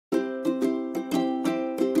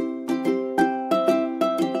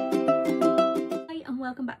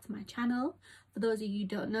For those of you who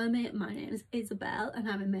don't know me, my name is Isabel and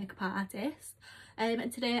I'm a makeup artist.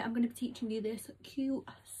 And today I'm going to be teaching you this cute,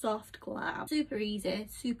 soft glam. Super easy,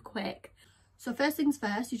 super quick. So first things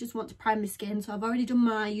first, you just want to prime the skin. So I've already done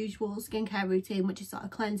my usual skincare routine, which is sort of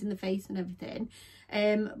cleansing the face and everything.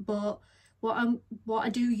 But what I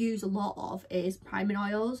do use a lot of is priming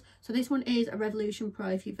oils. So this one is a Revolution Pro.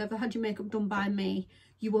 If you've ever had your makeup done by me,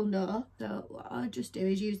 you will know. So what I just do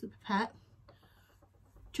is use the pipette,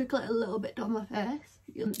 trickle it a little bit down my face.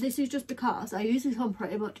 This is just because I use this on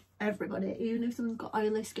pretty much everybody, even if someone's got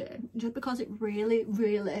oily skin, just because it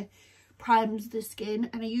really primes the skin.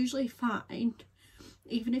 And I usually find,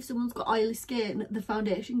 even if someone's got oily skin, the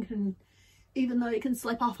foundation can, even though it can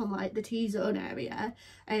slip off on like the T-zone area,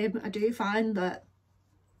 I do find that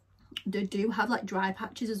they do have like dry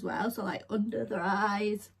patches as well, so like under their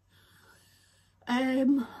eyes,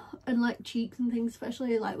 and like cheeks and things,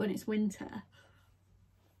 especially like when it's winter.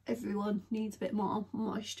 Everyone needs a bit more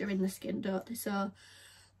moisture in the skin, don't they? So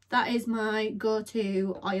that is my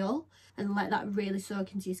go-to oil, and let that really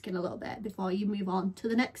soak into your skin a little bit before you move on to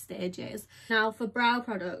the next stages. Now for brow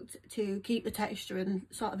product, to keep the texture and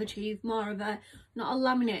sort of achieve more of a, not a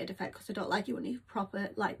laminated effect, because I don't like it when it proper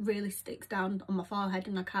like really sticks down on my forehead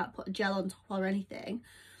and I can't put a gel on top or anything.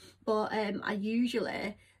 But I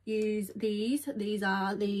usually use these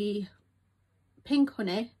are the Pink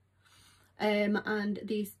Honey, and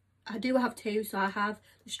these I do have two. So I have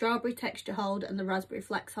the Strawberry Texture Hold and the Raspberry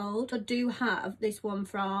Flex Hold. I do have this one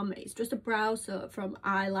from, it's just a brow soap from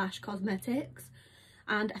Eyelash Cosmetics,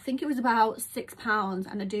 and I think it was about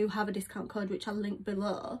 £6, and I do have a discount code which I'll link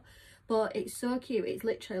below. But it's so cute. It's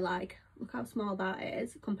literally like, look how small that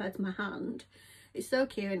is compared to my hand. It's so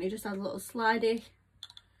cute, and it just has a little slidey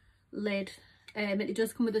lid, and it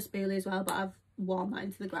does come with a spoolie as well, but I've worn that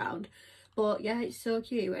into the ground. But yeah, it's so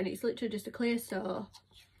cute, and it's literally just a clear soap.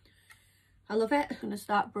 I love it. I'm going to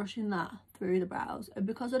start brushing that through the brows, and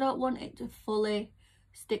because I don't want it to fully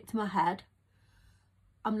stick to my head,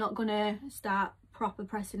 I'm not going to start proper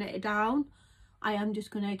pressing it down. I am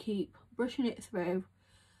just going to keep brushing it through,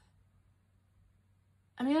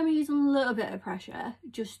 and I am using a little bit of pressure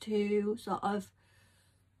just to sort of,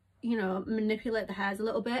 you know, manipulate the hairs a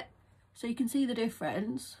little bit so you can see the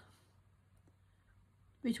difference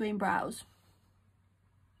between brows.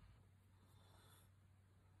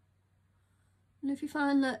 And if you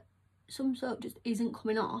find that some soap just isn't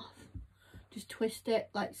coming off, just twist it,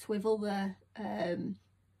 like swivel the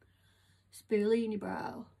spoolie in your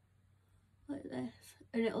brow like this,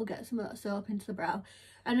 and it'll get some of that soap into the brow.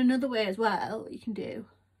 And another way as well, what you can do,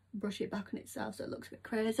 brush it back on itself so it looks a bit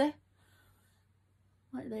crazy,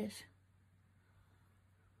 like this,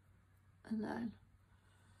 and then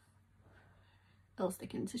it'll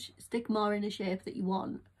stick more in the shape that you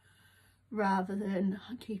want, rather than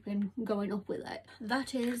keeping going up with it.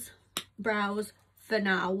 That is brows for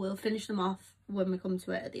now. We'll finish them off when we come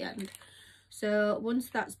to it at the end. So once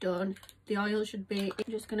that's done, the oil should be, I'm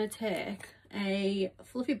just going to take a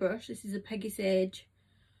fluffy brush. This is a Peggy Sage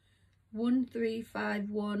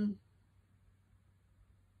 1351,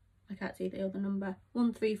 I can't see the other number,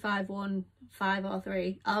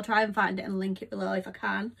 1351503. I'll try and find it and link it below if I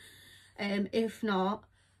can. If not,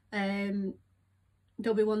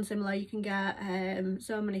 there'll be one similar you can get,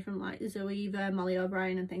 so many from like Zoeva, Molly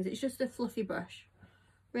O'Brien and things. It's just a fluffy brush,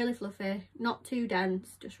 really fluffy, not too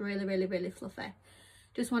dense, just really fluffy.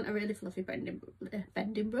 Just want a really fluffy blending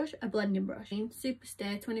brush. Super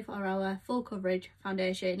Stay 24-hour full coverage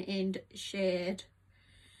foundation in the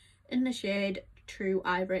shade True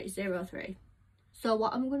Ivory 03. So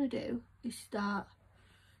what I'm going to do is start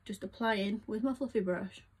just applying with my fluffy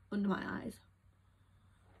brush under my eyes.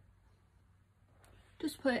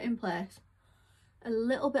 Just put it in place, a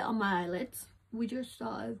little bit on my eyelids. We just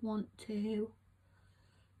sort of want to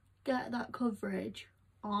get that coverage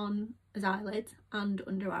on his eyelids and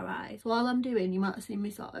under our eyes. So while I'm doing, you might have seen me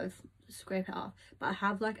sort of scrape it off, but I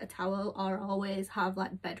have like a towel, or I always have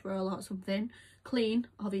like bedroll or something clean,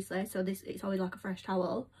 obviously, so it's always like a fresh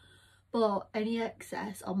towel. But any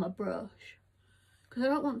excess on my brush, because I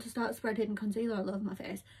don't want to start spreading concealer all over my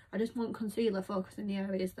face, I just want concealer focusing the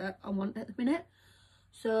areas that I want at the minute.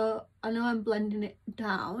 So I know I'm blending it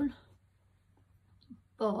down,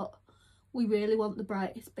 but we really want the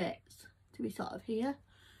brightest bits to be sort of here.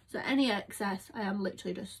 So any excess, I am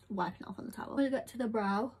literally just wiping it off on the towel. When I get to the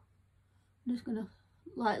brow, I'm just going to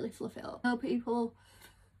lightly fluff it up. I know people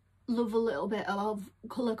love a little bit of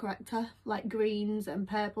colour corrector, like greens and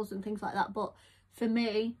purples and things like that, but for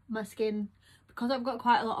me, my skin, because I've got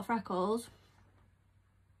quite a lot of freckles,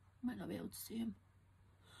 might not be able to see them,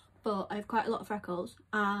 but I have quite a lot of freckles,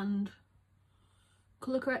 and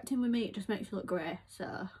colour correcting with me, it just makes you look grey,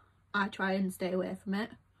 so I try and stay away from it.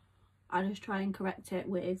 I just try and correct it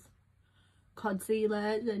with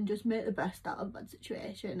concealers and just make the best out of a bad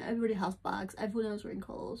situation. Everybody has bags, everyone has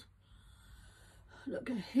wrinkles. Look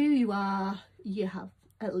at who you are, you have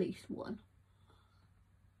at least one.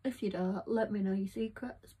 If you don't, let me know your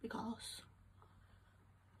secrets, because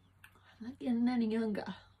I'm not getting any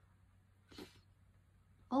younger.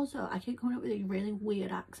 Also, I keep coming up with these really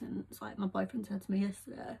weird accents. Like my boyfriend said to me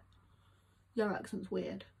yesterday, your accent's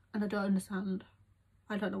weird, and I don't understand.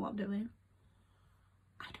 I don't know what I'm doing.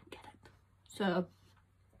 I don't get it. So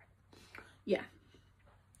yeah,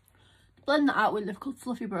 blend that out with the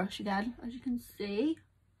fluffy brush again, as you can see.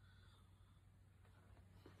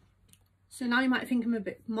 So now you might think I'm a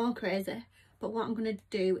bit more crazy, but what I'm going to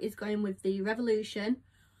do is go in with the Revolution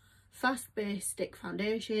Fast Base Stick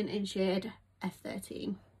Foundation in shade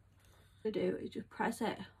F13. What I do is just press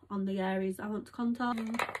it on the areas I want to contour. Don't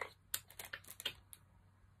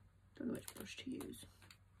know which brush to use.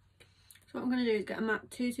 So what I'm going to do is get a MAC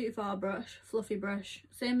 224 brush, fluffy brush,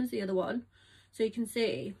 same as the other one. So you can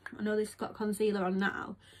see, I know this has got concealer on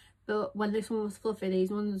now, but when this one was fluffy,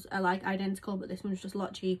 these ones are like identical, but this one's just a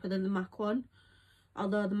lot cheaper than the MAC one.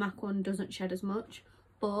 Although the MAC one doesn't shed as much,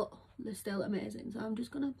 but they're still amazing. So I'm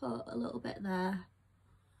just going to put a little bit there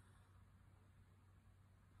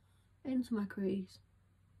into my crease.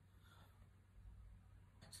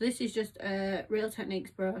 So this is just a Real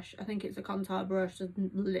Techniques brush. I think it's a contour brush. There's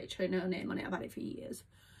literally no name on it. I've had it for years.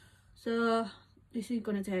 So this is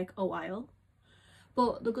going to take a while.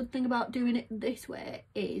 But the good thing about doing it this way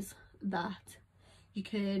is that you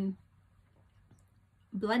can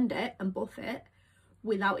blend it and buff it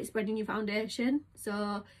without it spreading your foundation.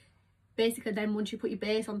 So basically then once you put your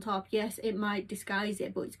base on top, yes, it might disguise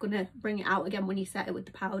it, but it's going to bring it out again when you set it with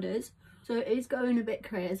the powders. So it is going a bit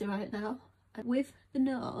crazy right now. And with the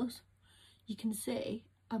nose, you can see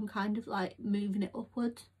I'm kind of like moving it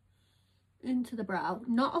upwards into the brow.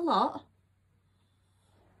 Not a lot,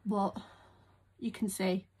 but you can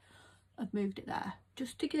see I've moved it there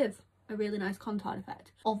just to give a really nice contour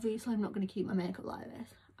effect. Obviously I'm not going to keep my makeup like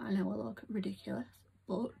this. I know I look ridiculous,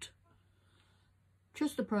 but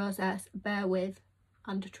trust the process, bear with,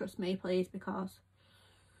 and trust me please, because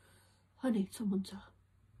I need someone to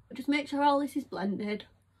just make sure all this is blended.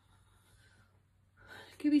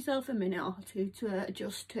 Give yourself a minute or two to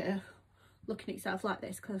adjust to looking at yourself like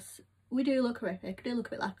this, because we do look horrific, we do look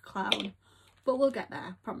a bit like a clown, but we'll get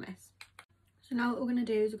there, promise. So now what we're going to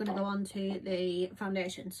do is we're going to go on to the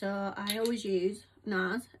foundation. So I always use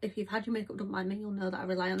NARS. If you've had your makeup done by me, you'll know that I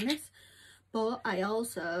rely on this. But I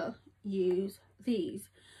also use these.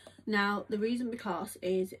 Now the reason because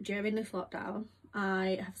is during this lockdown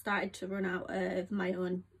I have started to run out of my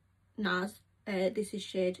own NARS. This is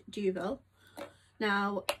shade Juvo.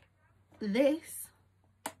 Now these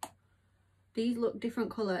look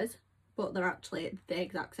different colours, but they're actually the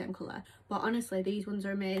exact same colour. But honestly, these ones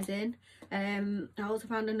are amazing. I also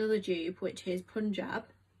found another dupe, which is Punjab,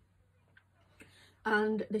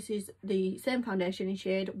 and this is the same foundation in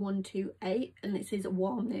shade 128, and this is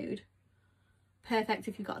Warm Nude. Perfect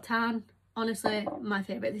if you've got a tan. Honestly, my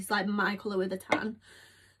favourite. This is like my colour with a tan.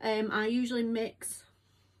 I usually mix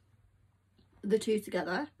the two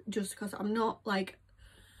together just because I'm not like,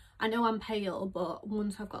 I know I'm pale, but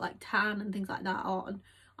once I've got like tan and things like that on,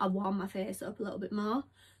 I warm my face up a little bit more,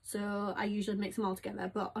 so I usually mix them all together.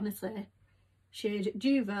 But honestly, shade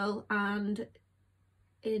Juvo and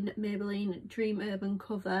in Maybelline Dream Urban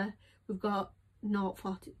Cover, we've got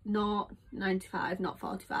 095, not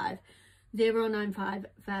 45, 095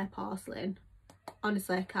 Fair Porcelain.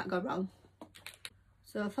 Honestly, can't go wrong.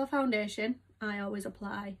 So for foundation, I always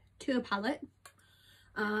apply to a palette,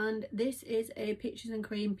 and this is a Pictures and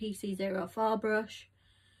Cream PC04 brush.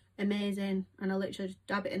 Amazing, and I literally just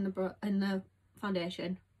dab it in the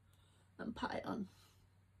foundation and pat it on.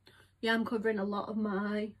 Yeah, I'm covering a lot of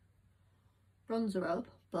my bronzer up,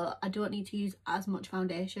 but I don't need to use as much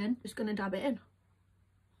foundation. Just gonna dab it in.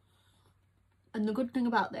 And the good thing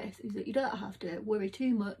about this is that you don't have to worry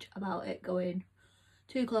too much about it going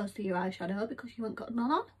too close to your eyeshadow because you haven't got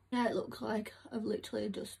none on. Yeah, it looks like I've literally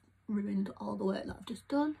just ruined all the work that I've just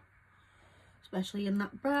done, especially in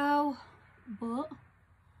that brow, but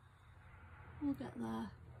we'll get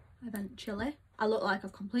there eventually. I look like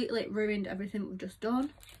I've completely ruined everything we've just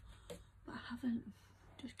done, but I haven't.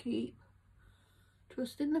 Just keep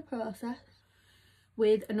trusting the process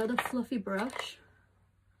with another fluffy brush.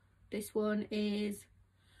 This one is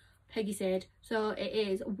Peggy Sage, so it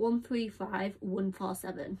is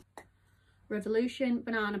 135147. Revolution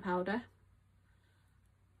banana powder.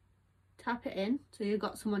 Tap it in so you've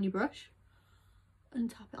got some on your brush, and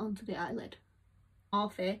tap it onto the eyelid.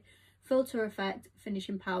 Morphe Filter Effect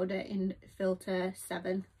Finishing Powder in Filter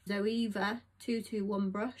 7. Zoeva 221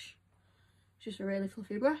 brush. Just a really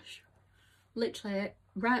fluffy brush. Literally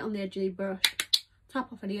right on the edge of the brush.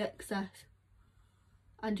 Tap off any excess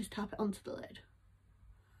and just tap it onto the lid.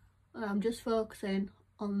 And I'm just focusing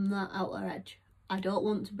on that outer edge. I don't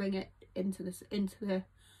want to bring it into the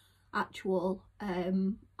actual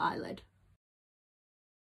eyelid.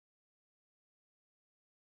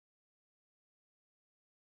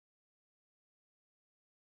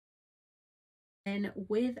 And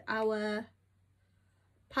with our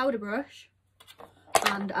powder brush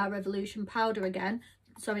and our Revolution powder again,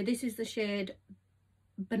 sorry, this is the shade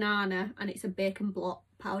Banana and it's a bacon blot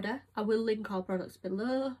powder. I will link our products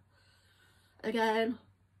below. Again,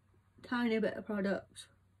 tiny bit of product,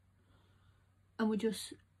 and we're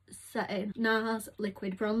just setting NARS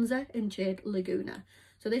liquid bronzer in shade Laguna.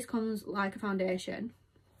 So this comes like a foundation.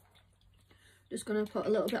 Just gonna put a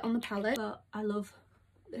little bit on the palette, but I love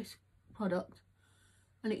this product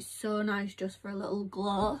and it's so nice just for a little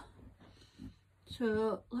glow.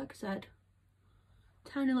 So like I said,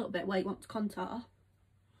 tiny little bit where you want to contour.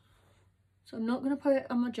 So I'm not going to put it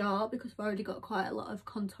on my jaw because I've already got quite a lot of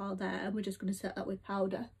contour there, and we're just going to set that with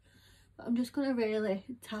powder. But I'm just going to really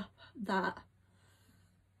tap that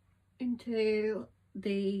into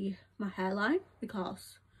my hairline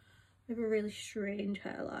because I have a really strange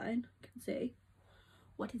hairline. You can see.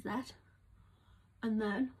 What is that? And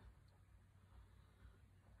then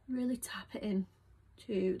really tap it in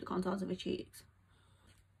to the contours of the cheeks.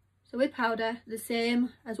 So with powder, the same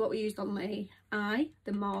as what we used on the eye,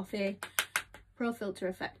 the Morphe Pro Filter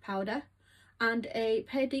Effect powder, and a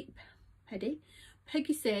Peggy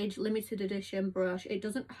Sage limited edition brush. It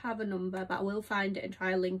doesn't have a number, but I will find it and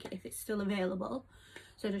try and link it if it's still available.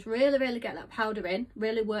 So just really get that powder in,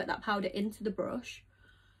 really work that powder into the brush,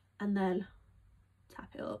 and then tap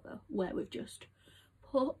it over where we've just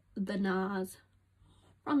put the NARS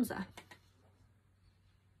bronzer.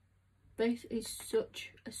 This is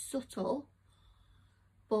such a subtle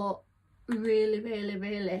but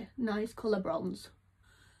really nice colour bronze,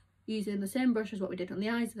 using the same brush as what we did on the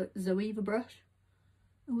eyes, the Zoeva brush,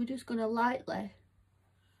 and we're just going to lightly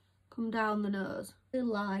come down the nose. Really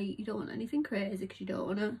light, you don't want anything crazy because you don't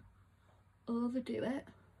want to overdo it,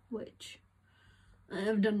 which I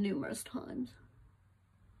have done numerous times.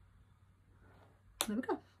 There we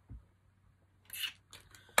go.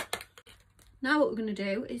 Now what we're going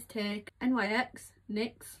to do is take NYX,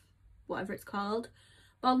 whatever it's called,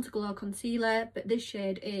 Born to Glow concealer, but this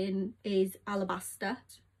shade is Alabaster.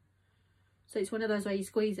 So it's one of those where you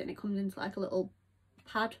squeeze it and it comes into like a little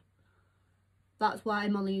pad. That's why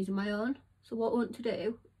I'm only using my own. So what I want to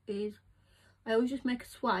do is I always just make a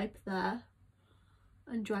swipe there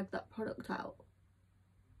and drag that product out.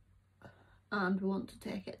 And we want to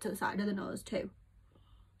take it to the side of the nose too.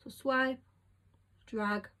 So swipe,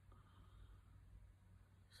 drag,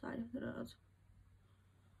 side of the nose.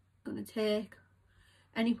 I'm going to take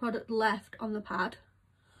any product left on the pad,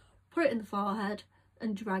 put it in the forehead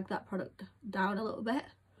and drag that product down a little bit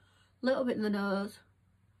in the nose,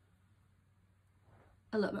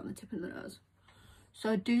 a little bit on the tip of the nose. So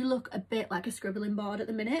I do look a bit like a scribbling board at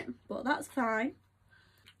the minute, but that's fine.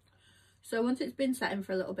 So once it's been setting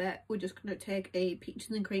for a little bit, we're just going to take a Peaches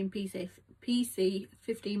and Cream PC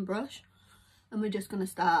 15 brush and we're just going to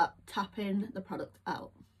start tapping the product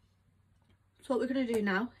out. So what we're going to do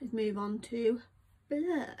now is move on to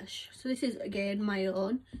blush. So this is again my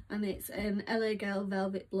own, and it's an LA Girl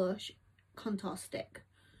Velvet Blush contour stick,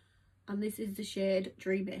 and this is the shade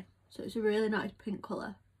Dreamy. So it's a really nice pink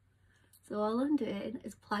colour. So all I'm doing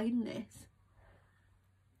is applying this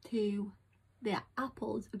to the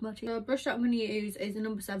apples of my cheek. So the brush that I'm going to use is a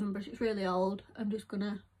number 7 brush. It's really old. I'm just going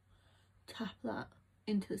to tap that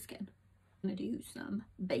into the skin. I'm going to do some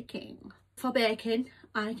baking. For baking,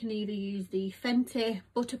 I can either use the Fenty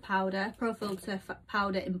Butter Powder, Pro Filter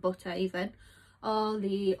Powder in Butter even, or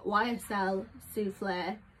the YSL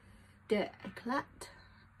Soufflé d'Eclat.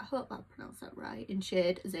 I hope I pronounced that right, in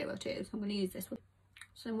shade 02. So I'm going to use this one.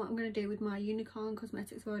 So what I'm going to do with my Unicorn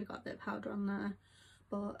Cosmetics, I've already got a bit of powder on there,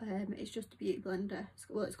 but it's just a beauty blender.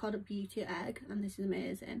 It's called a Beauty Egg, and this is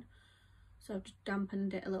amazing. So I've just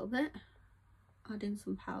dampened it a little bit, adding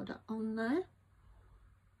some powder on there.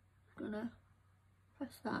 I'm gonna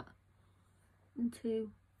press that into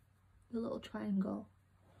the little triangle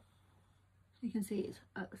so you can see it's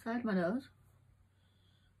at the side of my nose.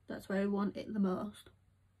 That's where we want it the most,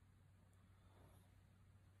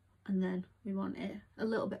 and then we want it a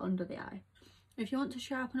little bit under the eye. If you want to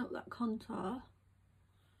sharpen up that contour,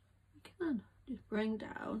 you can. just bring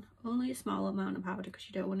down only a small amount of powder because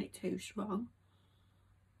you don't want it too strong.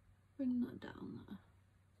 Bring that down there.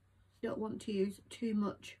 You don't want to use too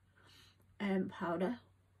much powder.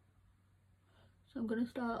 So I'm going to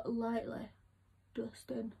start lightly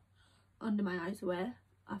dusting under my eyes away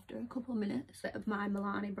after a couple of minutes of my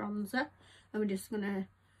Maybelline bronzer, and we're just going to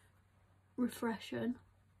freshen,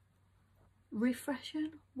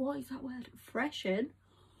 what is that word? Freshen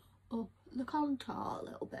up the contour a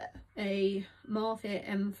little bit. A Morphe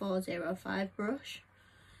M405 brush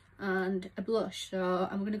and a blush, so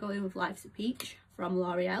I'm going to go in with Life's a Peach from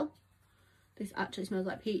L'Oreal. This actually smells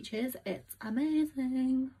like peaches. It's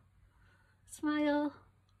amazing. Smile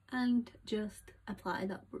and just apply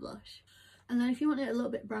that blush. And then if you want it a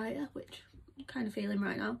little bit brighter, which I'm kind of feeling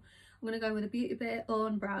right now, I'm going to go with a Beauty Bay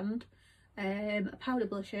own brand a powder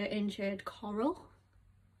blusher in shade Coral.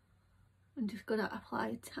 I'm just going to apply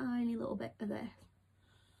a tiny little bit of this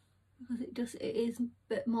because it is a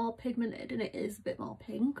bit more pigmented and it is a bit more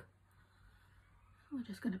pink. We're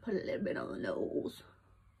just going to put a little bit on the nose.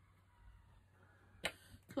 So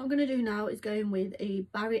what I'm going to do now is go in with a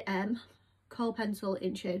Barry M kohl pencil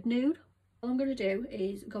in shade Nude. All I'm going to do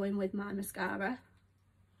is go in with my mascara,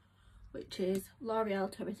 which is L'Oreal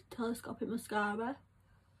Telescopic Mascara.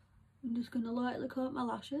 I'm just going to lightly coat my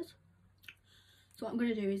lashes. So what I'm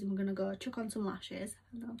going to do is I'm going to go chuck on some lashes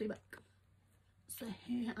and I'll be back. So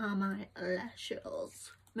here are my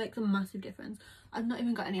lashes. Makes a massive difference. I've not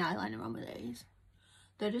even got any eyeliner on with these.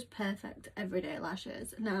 They're just perfect everyday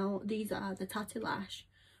lashes. Now these are the Tatty Lash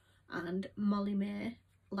and Molly May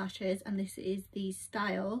lashes, and this is the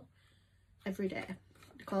style Everyday.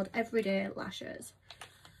 They're called Everyday Lashes,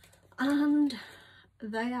 and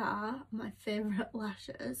they are my favourite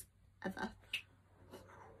lashes ever.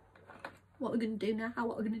 What we're going to do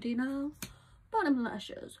now, bottom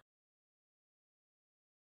lashes.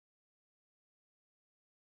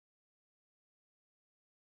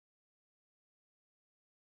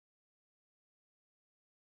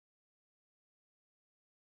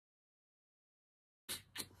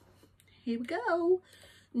 Here we go.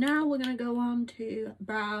 Now we're going to go on to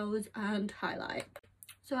brows and highlight.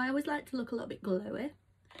 So I always like to look a little bit glowy.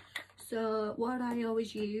 So what I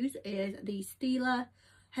always use is the Stila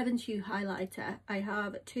Heaven's Hue highlighter. I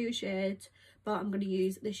have two shades, but I'm going to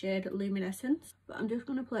use the shade Luminescence. But I'm just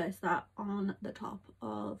going to place that on the top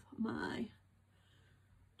of my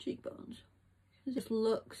cheekbones. It just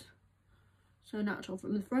looks so natural.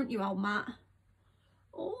 From the front you're all matte.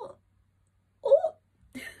 Oh,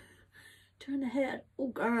 turn the head. Oh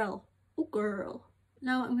girl, oh girl.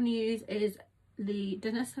 Now what I'm going to use is the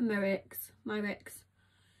Danessa Myricks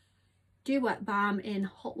Dew Wet Balm in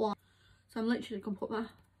hot water. So I'm literally going to put my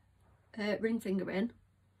ring finger in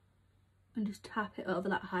and just tap it over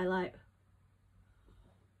that highlight.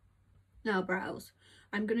 Now brows.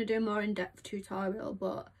 I'm going to do a more in-depth tutorial,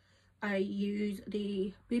 but I use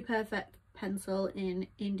the Be Perfect pencil in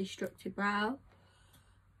Indestructible Brow.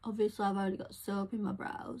 Obviously I've already got soap in my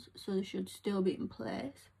brows, so they should still be in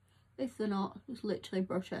place. If they're not, just literally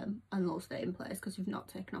brush them and they'll stay in place because you've not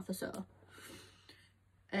taken off the soap.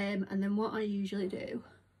 And then what I usually do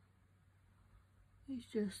is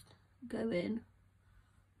just go in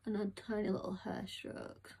and add tiny little hair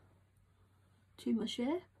strokes to my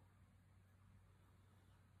shape.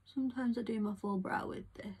 Sometimes I do my full brow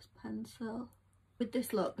with this pencil. With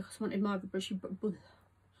this look, because I wanted more of a bushy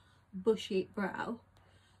brow, I'm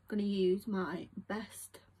going to use my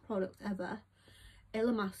best product ever,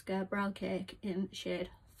 Illamasqua Brow Cake in shade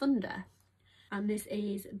Thunder. And this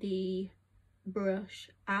is the brush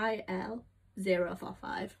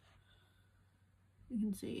IL045. You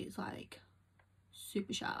can see it's like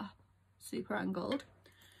super sharp, super angled.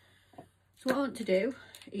 So what I want to do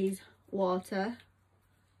is water,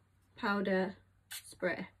 powder,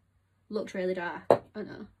 spray. Looks really dark, I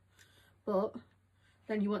know, but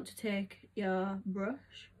then you want to take your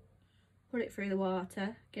brush, put it through the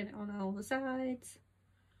water, get it on all the sides,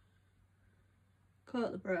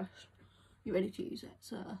 coat the brush, you're ready to use it.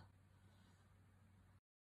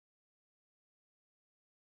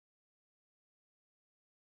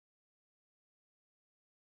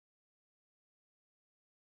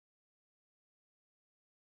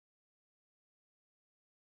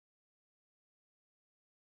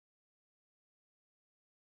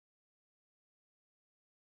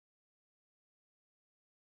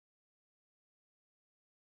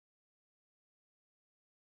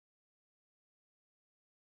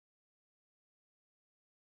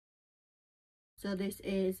 So this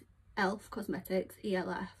is e.l.f. Cosmetics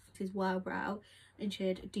ELF. This is Wild Brow in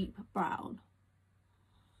shade Deep Brown.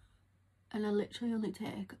 And I literally only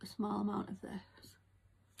take a small amount of this.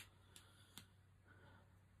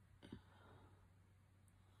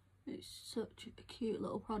 It's such a cute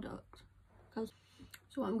little product. So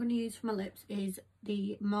what I'm going to use for my lips is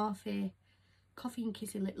the Morphe Coffee and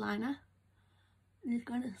Kissy lip liner. I'm just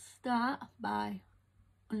going to start by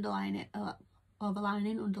underlining,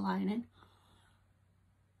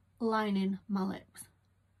 lining my lips.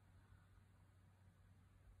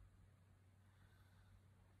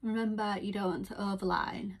 Remember, you don't want to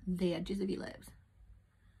overline the edges of your lips.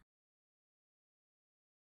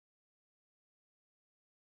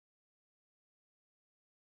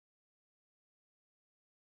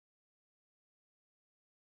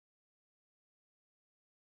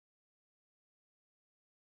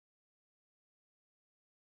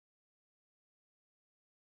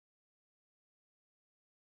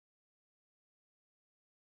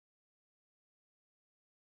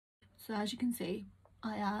 So as you can see,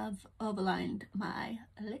 I have overlined my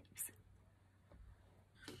lips.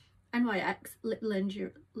 NYX lip lingerie,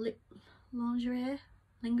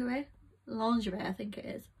 I think it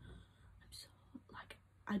is. I'm so, like,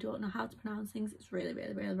 I don't know how to pronounce things. It's really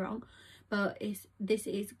wrong. But this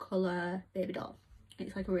is colour Baby Doll.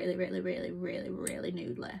 It's like a really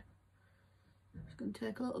nude lip. I'm just going to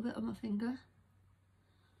take a little bit on my finger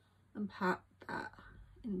and pat that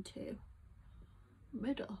into the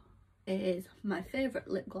middle. Is my favourite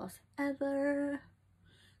lip gloss ever.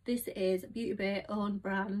 This is Beauty Bay own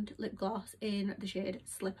brand lip gloss in the shade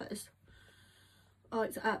Slippers. Oh,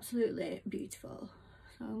 it's absolutely beautiful.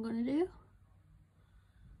 So I'm going to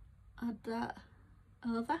add that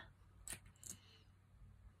over.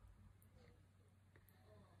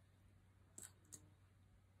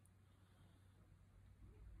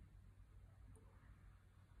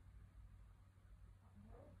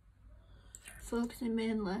 Focusing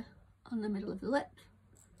mainly on the middle of the lips.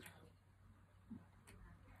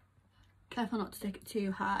 Careful not to take it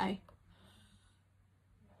too high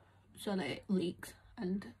so that it leaks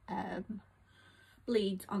and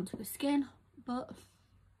bleeds onto the skin, but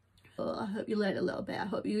I hope you learned a little bit. I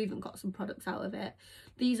hope you even got some products out of it.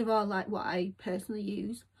 These are all like what I personally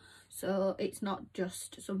use, so it's not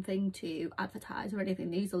just something to advertise or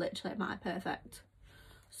anything. These are literally my perfect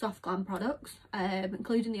soft glam products,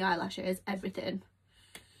 including the eyelashes. Everything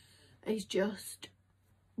is just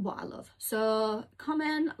what I love. So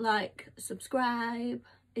comment, like, subscribe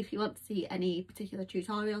if you want to see any particular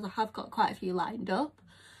tutorials. I have got quite a few lined up,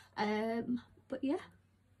 but yeah,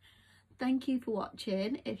 thank you for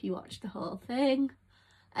watching if you watched the whole thing,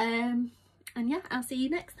 and yeah, I'll see you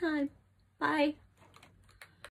next time. Bye.